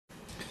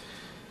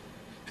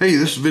Hey,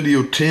 this is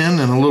video 10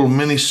 in a little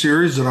mini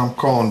series that I'm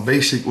calling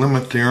Basic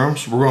Limit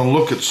Theorems. We're going to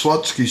look at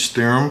Slutsky's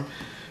theorem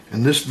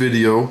in this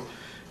video,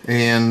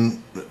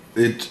 and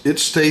it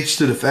states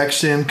that if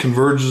xn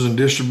converges in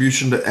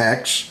distribution to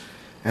x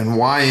and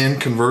yn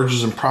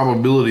converges in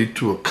probability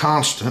to a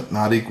constant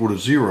not equal to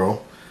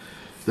 0,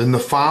 then the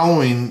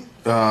following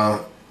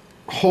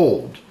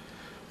hold.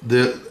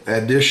 The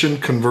addition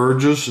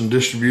converges in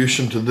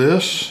distribution to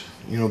this,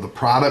 the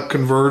product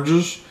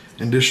converges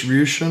in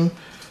distribution,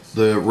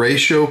 the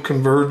ratio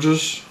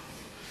converges,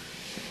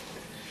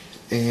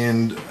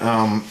 and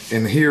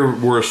here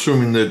we're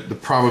assuming that the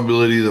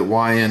probability that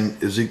yn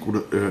is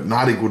equal to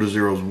not equal to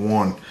 0 is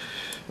 1.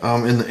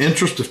 In the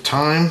interest of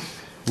time,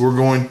 we're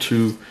going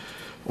to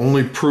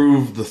only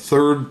prove the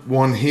third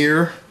one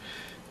here.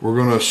 We're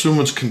going to assume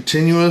it's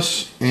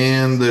continuous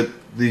and that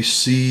the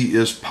c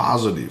is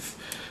positive.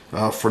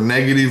 For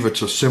negative,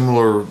 it's a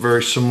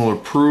very similar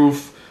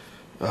proof.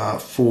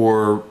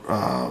 For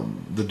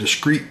the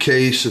discrete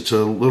case, it's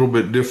a little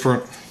bit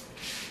different,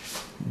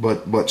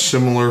 but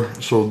similar.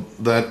 So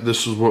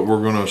this is what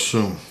we're going to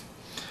assume.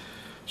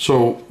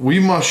 So we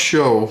must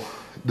show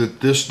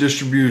that this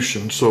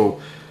distribution, so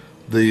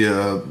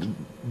the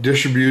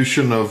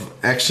distribution of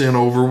xn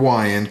over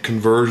yn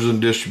converges in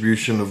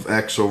distribution of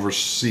x over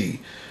c.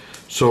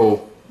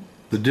 So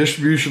the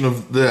distribution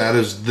of that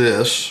is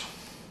this,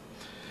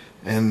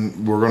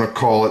 and we're going to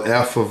call it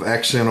f of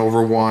xn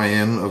over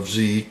yn of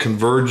z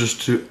converges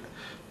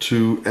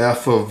to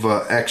f of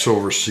x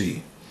over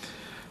c.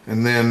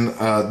 And then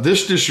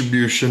this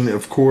distribution,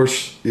 of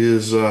course,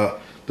 is the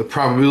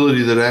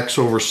probability that x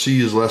over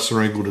c is less than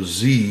or equal to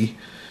z,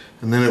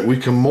 and then we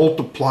can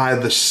multiply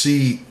the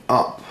c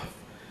up,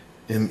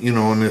 and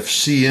and if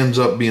c ends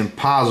up being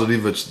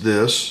positive, it's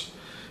this,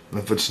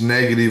 and if it's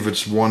negative,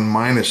 it's 1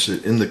 minus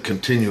it in the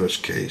continuous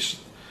case.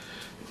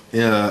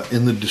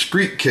 In the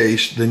discrete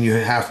case, then you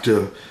have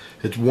to,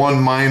 it's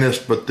 1 minus,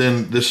 but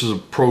then this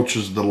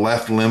approaches the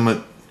left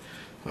limit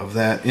of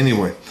that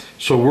anyway.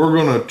 So we're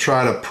going to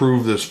try to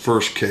prove this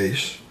first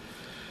case.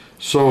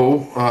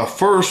 So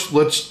first,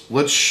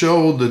 let's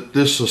show that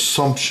this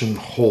assumption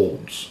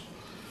holds.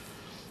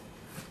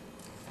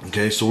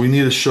 Okay, so we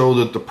need to show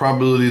that the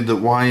probability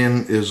that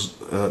yn is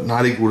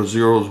not equal to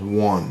 0 is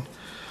 1.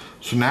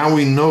 So now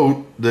we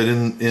note that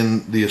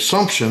in the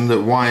assumption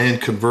that yn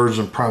converges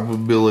in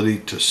probability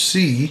to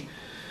c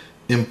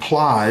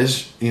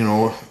implies,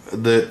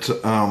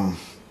 that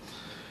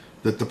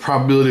that the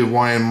probability of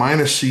yn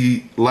minus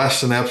c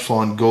less than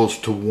epsilon goes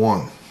to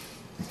 1.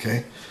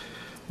 Okay,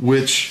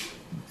 which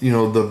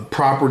the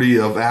property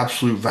of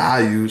absolute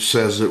value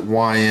says that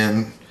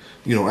yn,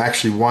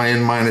 actually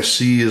yn minus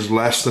c is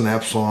less than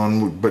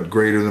epsilon but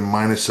greater than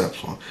minus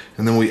epsilon,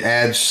 and then we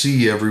add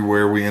c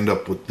everywhere, we end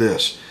up with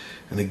this.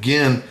 And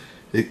again,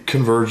 it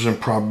converges in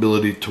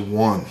probability to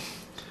 1.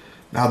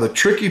 Now the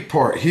tricky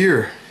part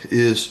here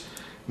is,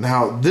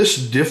 now this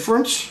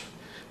difference,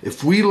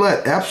 if we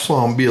let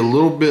epsilon be a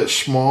little bit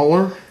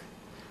smaller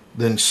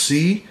than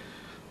c,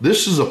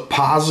 this is a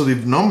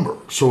positive number,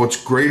 so it's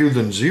greater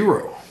than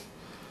 0.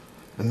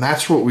 And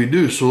that's what we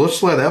do. So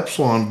let's let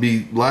epsilon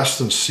be less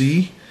than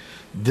c,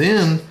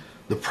 then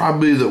the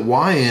probability that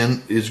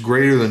yn is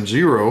greater than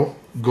 0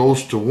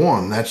 goes to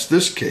 1. That's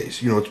this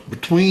case. It's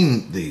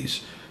between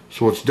these.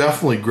 So it's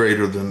definitely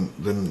greater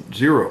than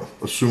 0,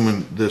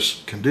 assuming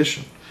this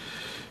condition.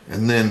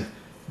 And then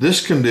this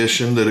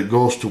condition that it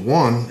goes to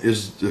 1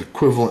 is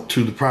equivalent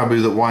to the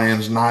probability that yn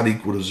is not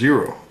equal to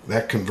 0.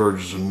 That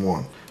converges in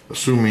 1,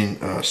 assuming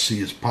c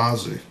is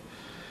positive.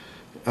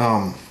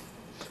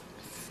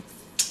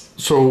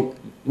 So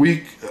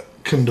we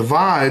can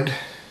divide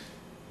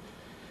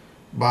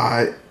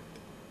by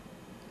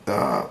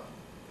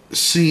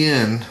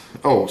cn.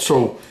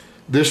 So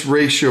this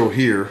ratio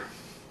here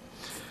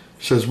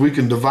says we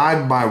can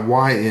divide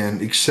by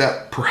yn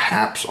except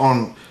perhaps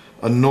on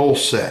a null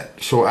set.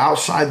 So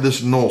outside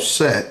this null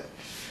set,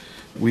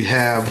 we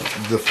have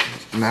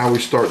now we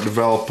start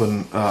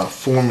developing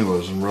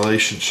formulas and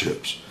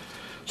relationships.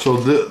 So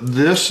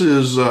this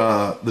is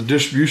the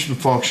distribution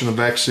function of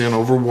xn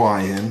over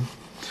yn,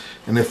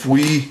 and if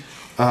we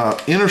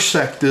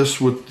intersect this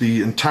with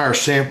the entire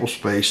sample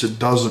space, it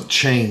doesn't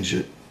change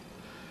it.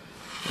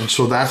 And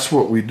so that's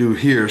what we do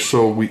here.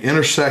 So we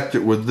intersect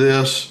it with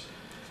this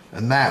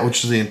and that,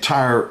 which is the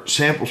entire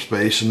sample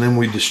space, and then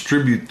we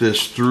distribute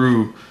this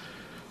through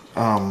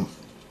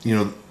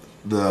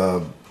that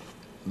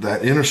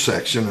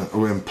intersection,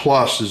 and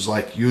plus is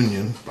like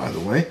union, by the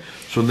way.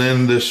 So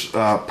then this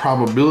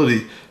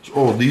probability,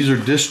 these are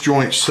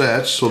disjoint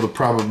sets, so the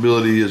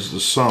probability is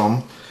the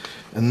sum.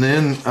 And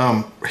then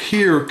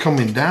here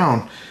coming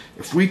down,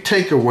 if we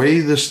take away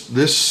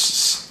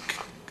this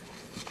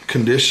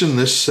condition,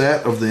 this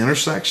set of the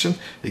intersection,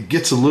 it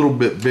gets a little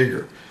bit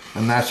bigger.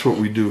 And that's what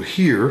we do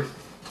here.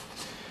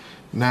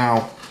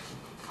 Now,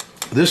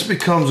 this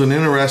becomes an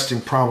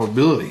interesting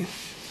probability.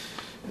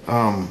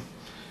 And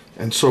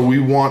so we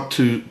want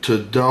to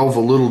delve a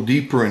little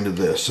deeper into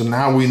this. And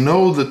now we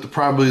know that the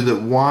probability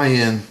that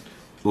yn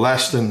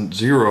less than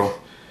 0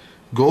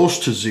 goes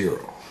to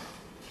 0.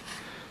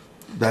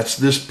 That's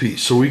this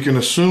piece. So we can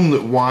assume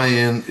that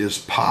yn is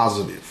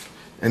positive.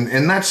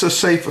 And that's a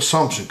safe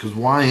assumption because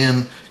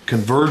yn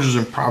converges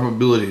in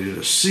probability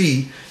to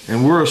C,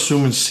 and we're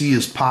assuming C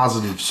is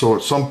positive. So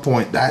at some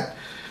point that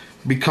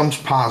becomes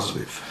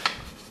positive.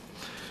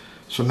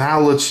 So now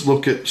let's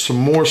look at some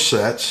more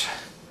sets.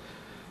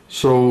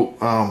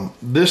 So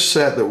this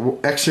set that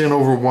xn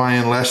over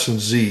yn less than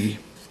z,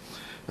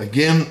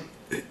 again,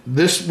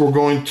 this we're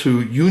going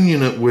to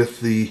union it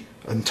with the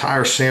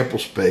entire sample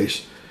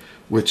space,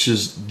 which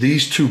is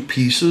these two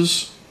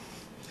pieces.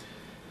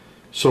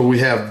 So we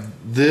have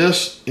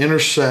this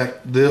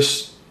intersect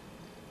this,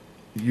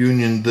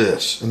 union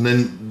this, and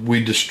then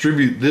we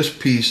distribute this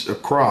piece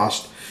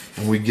across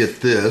and we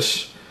get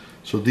this.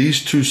 So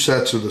these two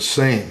sets are the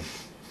same.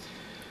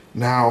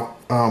 Now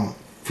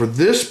for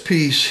this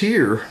piece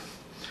here,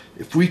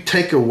 if we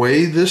take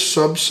away this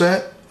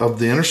subset of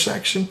the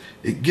intersection,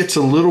 it gets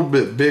a little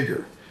bit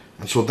bigger.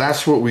 And so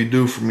that's what we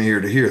do from here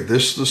to here.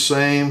 This is the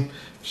same.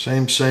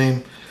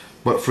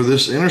 But for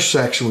this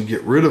intersection, we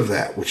get rid of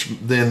that, which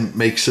then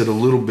makes it a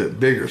little bit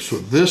bigger. So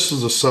this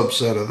is a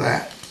subset of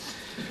that.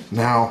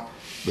 Now,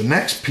 the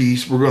next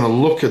piece, we're going to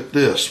look at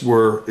this,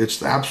 where it's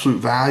the absolute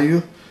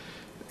value.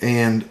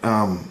 And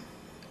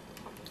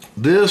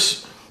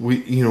this,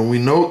 we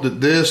note that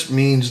this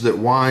means that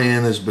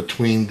yn is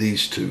between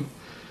these two.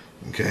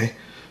 Okay,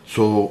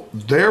 so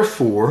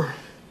therefore,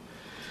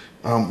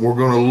 we're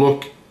going to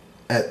look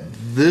at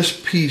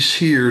this piece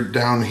here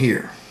down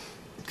here.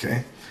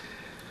 Okay,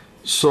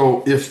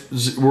 so if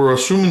we're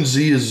assuming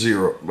z is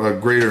 0,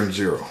 greater than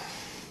 0,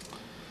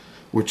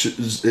 which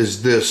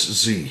is this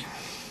z.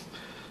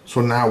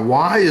 So now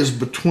y is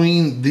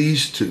between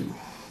these two.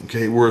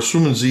 Okay, we're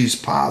assuming z is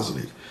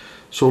positive.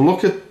 So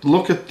look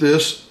at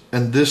this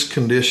and this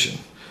condition.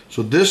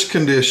 So this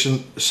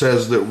condition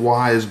says that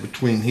y is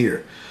between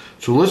here.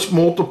 So let's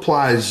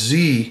multiply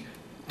z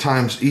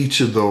times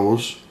each of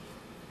those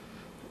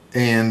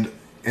and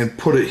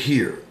put it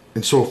here.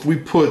 And so if we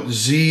put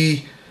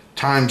z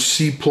times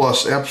c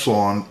plus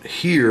epsilon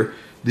here,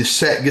 the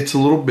set gets a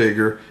little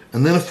bigger.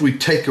 And then if we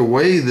take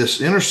away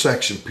this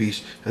intersection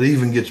piece, it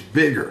even gets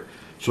bigger.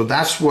 So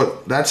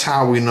that's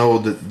how we know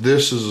that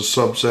this is a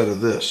subset of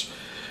this.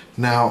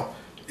 Now,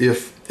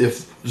 if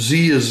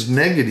z is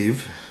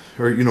negative,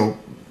 or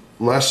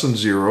less than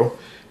 0,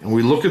 and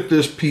we look at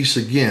this piece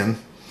again,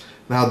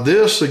 now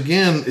this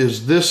again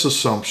is this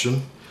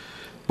assumption,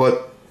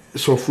 but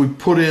so if we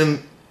put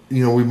in,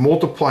 we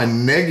multiply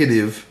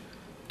negative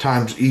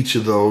times each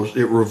of those,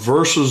 it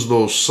reverses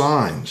those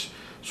signs.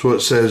 So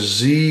it says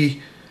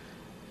z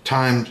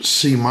times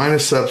c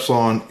minus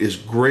epsilon is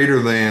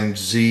greater than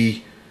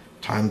z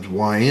times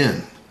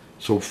yn.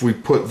 So if we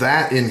put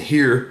that in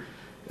here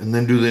and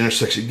then do the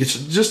intersection, it gets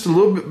just a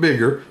little bit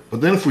bigger,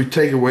 but then if we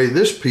take away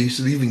this piece,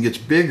 it even gets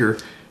bigger,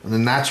 and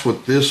then that's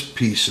what this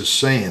piece is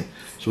saying.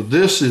 So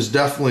this is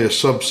definitely a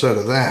subset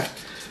of that.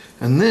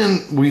 And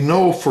then we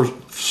know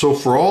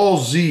for all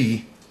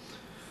z,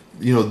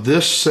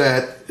 this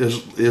set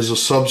is a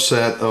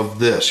subset of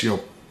this,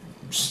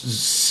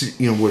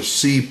 with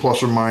c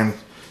plus or minus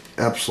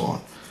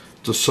epsilon.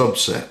 It's a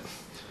subset.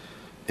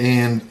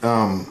 And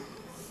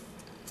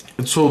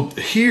so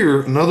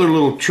here, another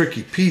little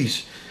tricky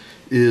piece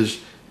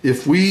is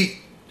if we,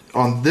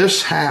 on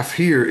this half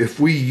here, if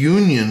we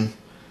union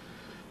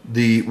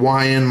the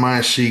yn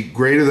minus c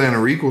greater than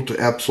or equal to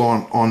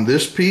epsilon on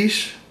this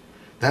piece,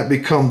 that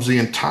becomes the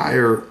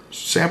entire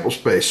sample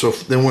space. So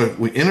then when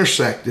we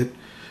intersect it,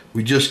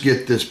 we just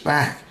get this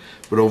back.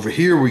 But over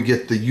here, we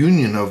get the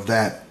union of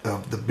that,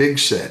 of the big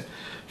set.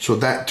 So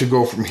that to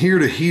go from here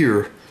to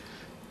here,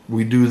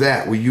 we do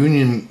that. We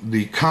union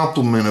the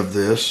complement of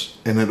this,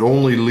 and it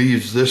only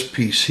leaves this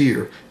piece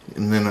here.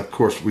 And then, of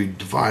course, we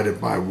divide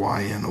it by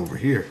yn over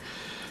here.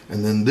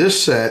 And then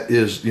this set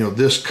is,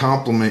 this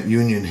complement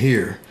union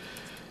here.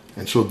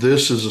 And so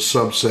this is a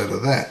subset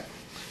of that.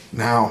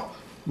 Now,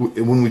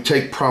 when we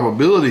take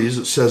probabilities,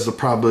 it says the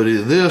probability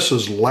of this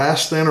is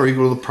less than or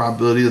equal to the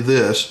probability of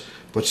this.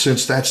 But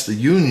since that's the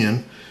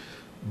union,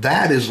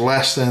 that is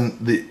less than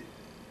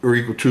or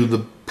equal to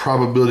the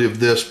probability of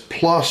this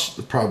plus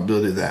the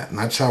probability of that. And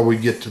that's how we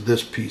get to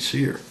this piece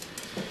here.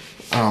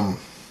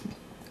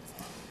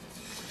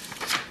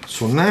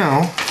 So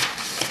now,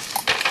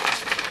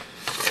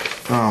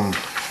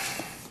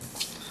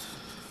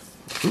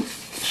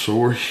 so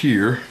we're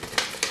here.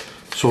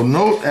 So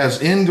note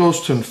as n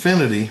goes to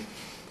infinity,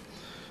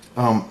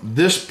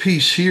 this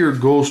piece here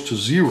goes to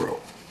 0.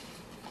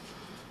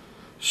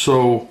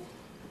 So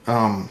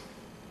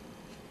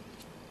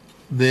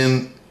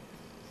then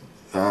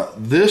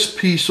this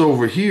piece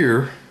over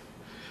here,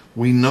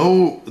 we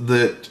know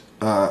that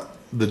that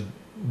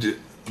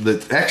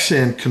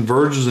xn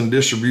converges in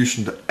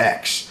distribution to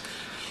x.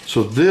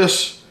 So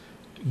this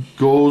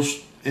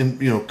goes in,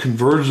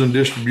 converges in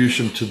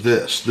distribution to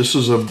this. This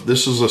is a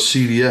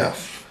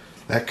CDF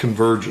that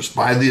converges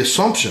by the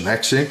assumption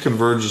xn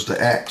converges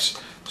to x.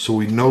 So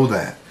we know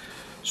that.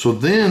 So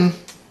then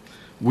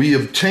we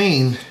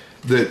obtain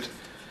that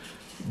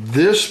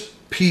this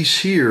piece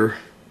here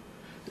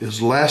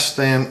is less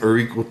than or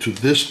equal to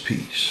this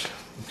piece,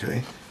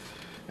 okay?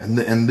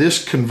 And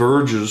this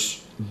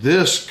converges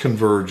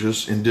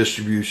in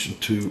distribution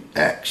to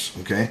x,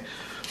 okay?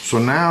 So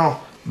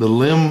now the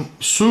lim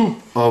sup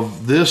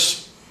of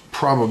this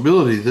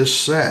probability, this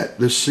set,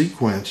 this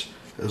sequence,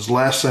 is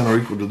less than or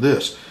equal to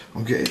this.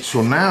 Okay,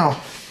 so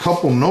now,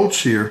 couple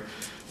notes here.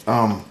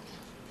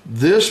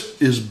 This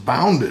is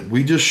bounded.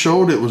 We just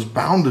showed it was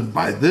bounded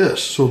by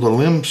this, so the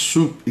lim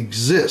sup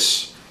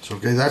exists. So,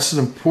 okay, that's an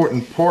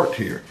important part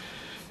here.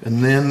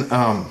 And then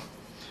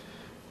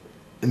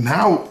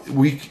now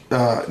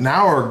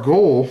our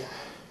goal.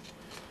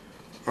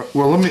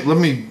 Well,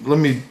 let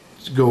me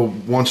go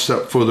one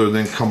step further,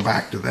 then come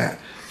back to that.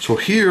 So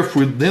here, if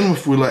we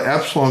let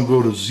epsilon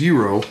go to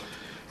 0,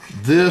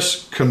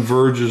 this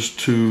converges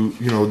to,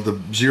 you know, the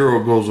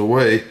 0 goes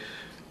away,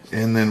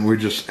 and then we're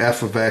just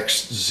f of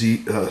x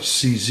z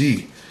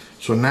cz.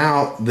 So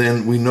now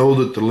then we know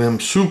that the lim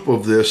sup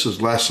of this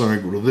is less than or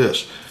equal to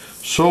this.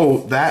 So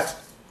that,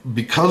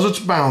 because it's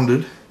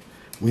bounded,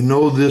 we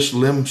know this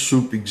lim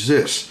sup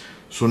exists.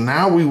 So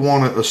now we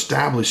want to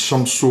establish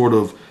some sort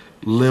of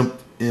limit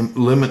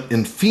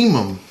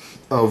infimum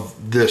of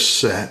this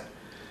set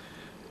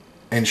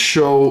and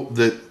show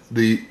that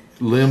the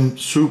lim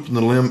sup and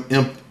the lim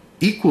imp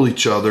equal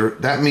each other.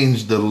 That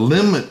means the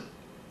limit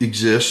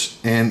exists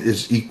and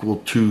is equal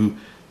to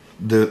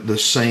the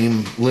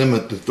same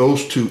limit that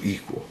those two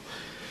equal.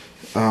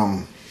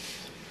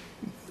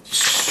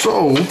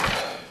 So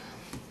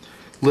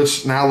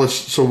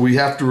we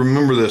have to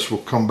remember this.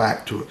 We'll come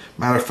back to it.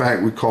 Matter of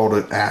fact, we called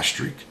it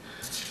asterisk.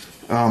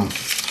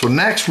 So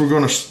next we're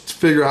going to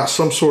figure out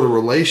some sort of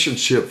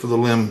relationship for the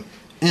lim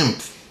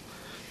imp,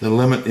 the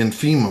limit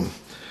infimum.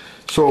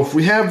 So if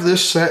we have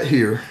this set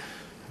here,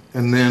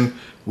 and then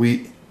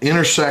we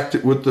intersect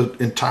it with the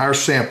entire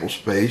sample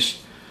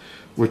space,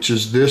 which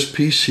is this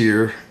piece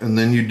here, and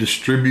then you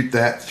distribute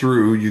that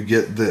through, you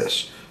get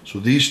this. So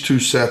these two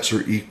sets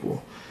are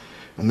equal.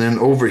 And then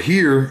over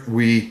here,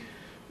 we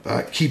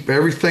keep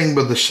everything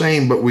but the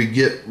same, but we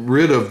get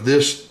rid of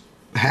this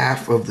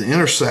half of the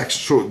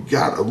intersection, so it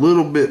got a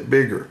little bit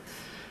bigger.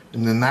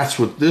 And then that's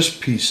what this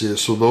piece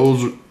is. So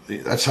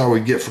that's how we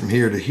get from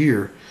here to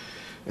here.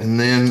 And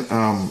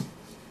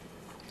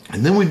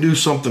then we do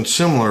something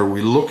similar.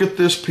 We look at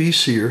this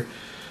piece here.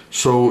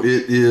 So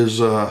it is,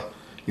 you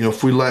know,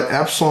 if we let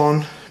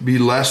epsilon be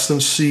less than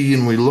c,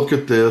 and we look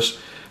at this,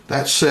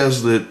 that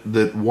says that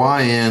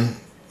yn,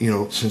 you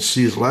know, since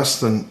c is less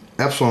than,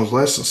 epsilon is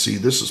less than c,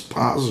 this is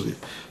positive.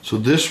 So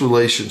this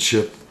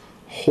relationship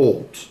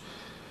holds.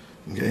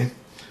 Okay.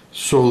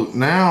 So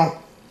now,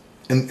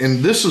 and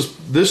this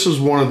is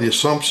one of the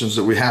assumptions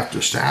that we have to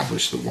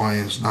establish, that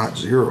yn is not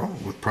 0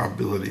 with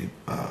probability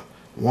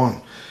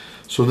 1.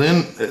 So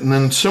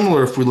then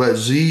similar, if we let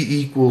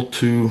z equal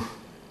to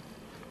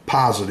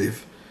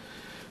positive,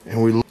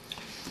 and we,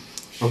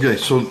 okay,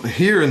 so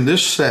here in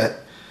this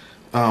set,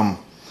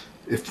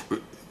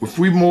 if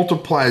we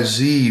multiply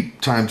z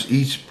times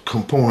each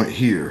component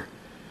here,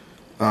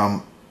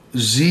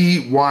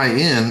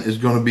 zyn is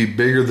going to be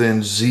bigger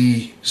than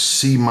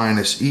zc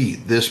minus e,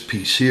 this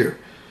piece here.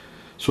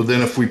 So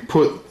then if we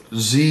put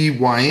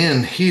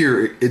zyn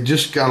here, it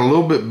just got a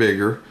little bit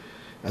bigger.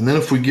 And then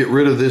if we get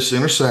rid of this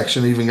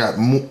intersection, it even got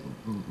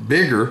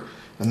bigger.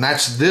 And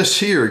that's this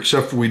here,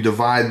 except for we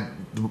divide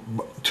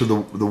to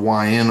the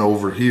yn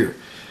over here.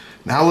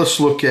 Now let's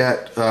look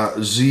at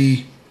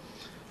z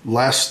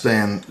less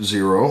than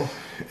 0.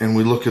 And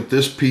we look at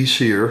this piece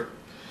here.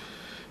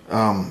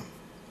 And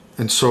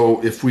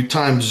so if we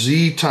times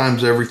z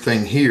times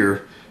everything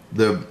here,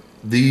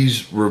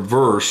 these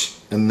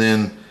reverse, and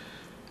then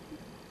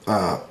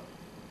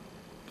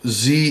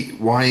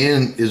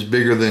zyn is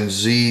bigger than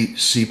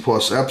zc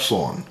plus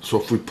epsilon. So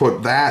if we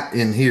put that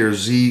in here,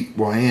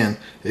 zyn,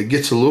 it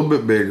gets a little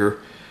bit bigger,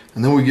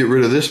 and then we get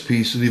rid of this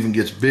piece, it even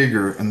gets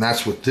bigger, and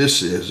that's what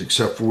this is,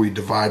 except for we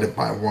divide it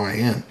by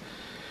yn.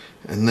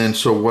 And then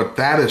so what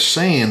that is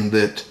saying,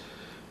 that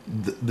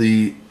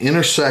the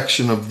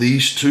intersection of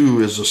these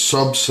two is a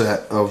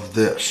subset of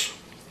this,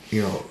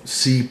 you know,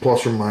 c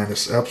plus or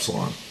minus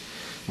epsilon.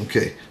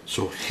 Okay,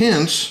 so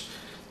hence,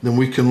 then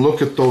we can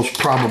look at those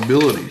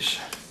probabilities.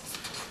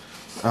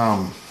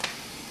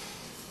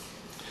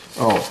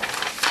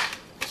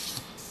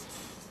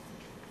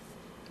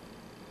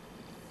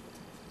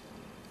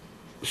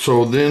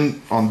 So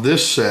then on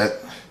this set,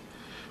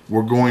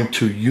 we're going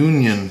to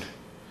union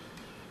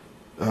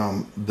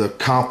the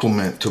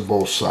complement to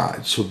both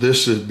sides. So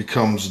this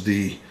becomes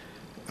the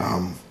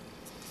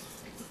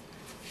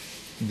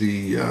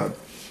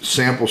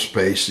sample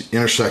space,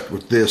 intersect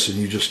with this, and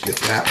you just get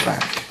that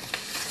back.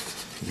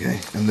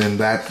 Okay, and then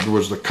that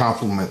was the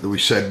complement that we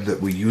said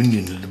that we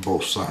unioned to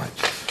both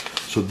sides.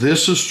 So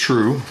this is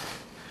true,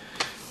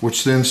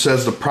 which then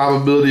says the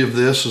probability of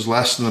this is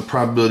less than the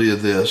probability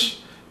of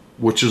this,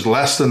 which is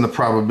less than the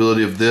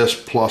probability of this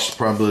plus the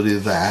probability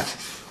of that.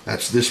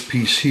 That's this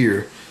piece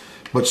here.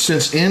 But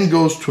since n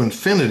goes to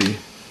infinity,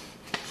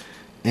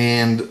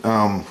 and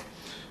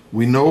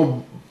we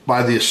know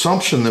by the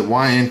assumption that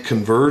yn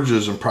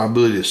converges in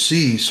probability to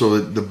c, so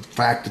that the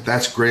fact that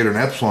that's greater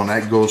than epsilon,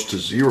 that goes to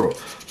 0.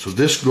 So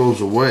this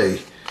goes away.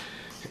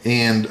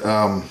 And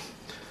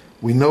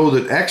we know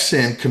that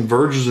xn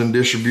converges in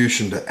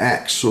distribution to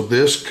x. So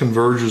this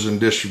converges in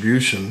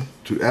distribution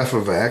to f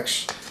of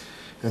x.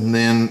 And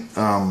then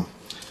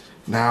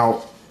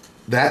now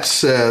that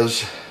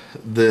says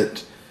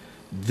that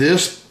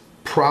this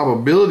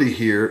probability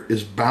here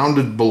is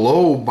bounded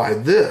below by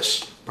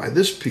this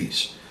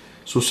piece.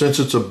 So since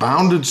it's a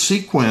bounded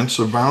sequence,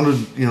 a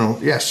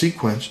bounded,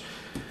 sequence,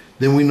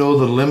 then we know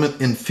the limit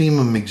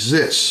infimum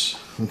exists,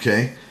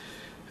 okay?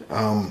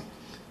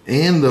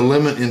 And the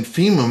limit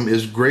infimum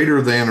is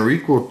greater than or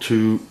equal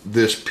to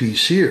this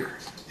piece here,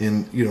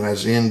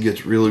 as n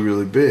gets really,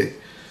 really big.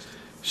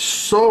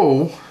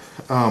 So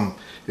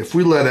if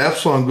we let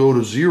epsilon go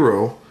to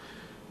 0,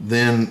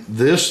 then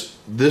this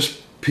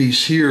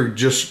piece here,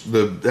 just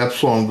the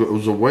epsilon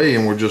goes away,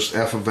 and we're just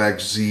f of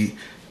x z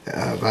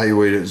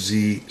evaluated at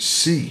z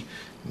c.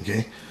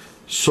 Okay,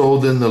 so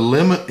then the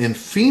limit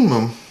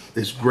infimum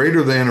is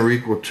greater than or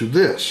equal to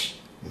this.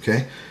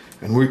 Okay,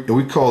 and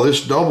we call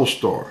this double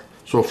star.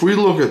 So if we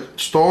look at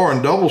star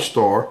and double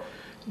star,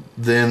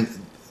 then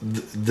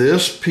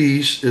this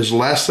piece is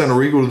less than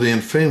or equal to the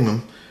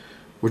infimum,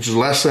 which is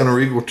less than or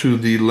equal to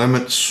the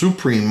limit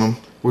supremum,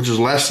 which is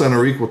less than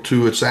or equal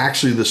to, it's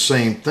actually the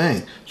same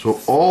thing.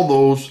 So all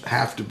those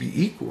have to be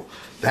equal.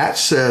 That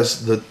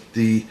says that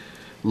the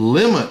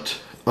limit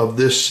of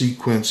this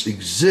sequence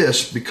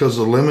exists because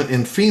the limit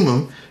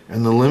infimum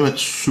and the limit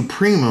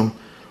supremum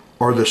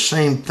are the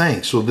same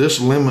thing. So this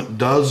limit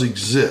does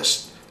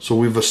exist. So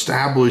we've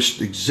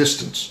established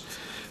existence.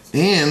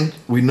 And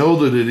we know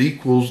that it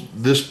equals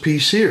this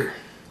piece here.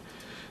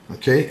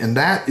 Okay, and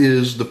that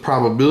is the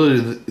probability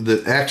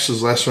that x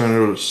is less than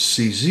or equal to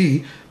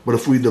cz. But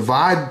if we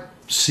divide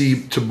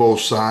c to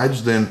both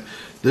sides, then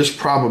this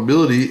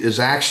probability is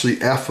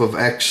actually f of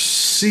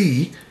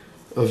xc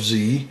of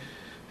z.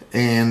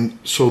 And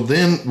so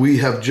then we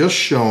have just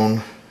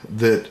shown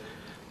that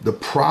the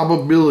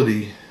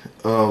probability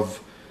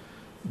of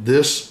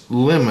this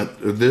limit,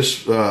 or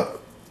this,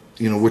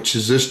 which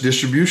is this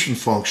distribution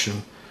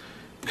function,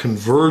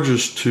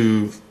 converges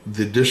to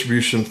the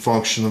distribution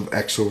function of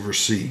x over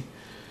c.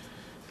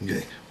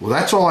 Okay, well,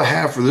 that's all I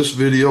have for this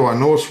video. I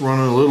know it's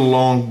running a little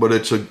long, but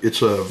it's a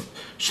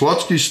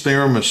Slutsky's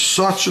theorem is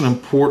such an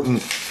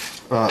important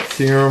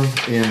theorem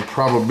in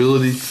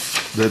probability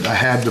that I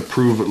had to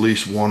prove at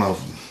least one of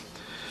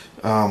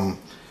them.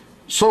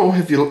 So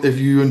if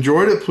you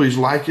enjoyed it, please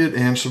like it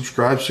and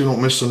subscribe so you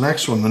don't miss the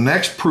next one. The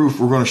next proof,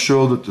 we're going to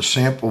show that the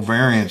sample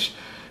variance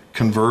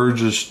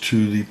converges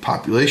to the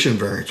population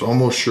variance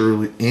almost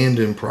surely and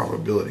in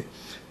probability.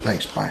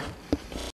 Thanks. Bye.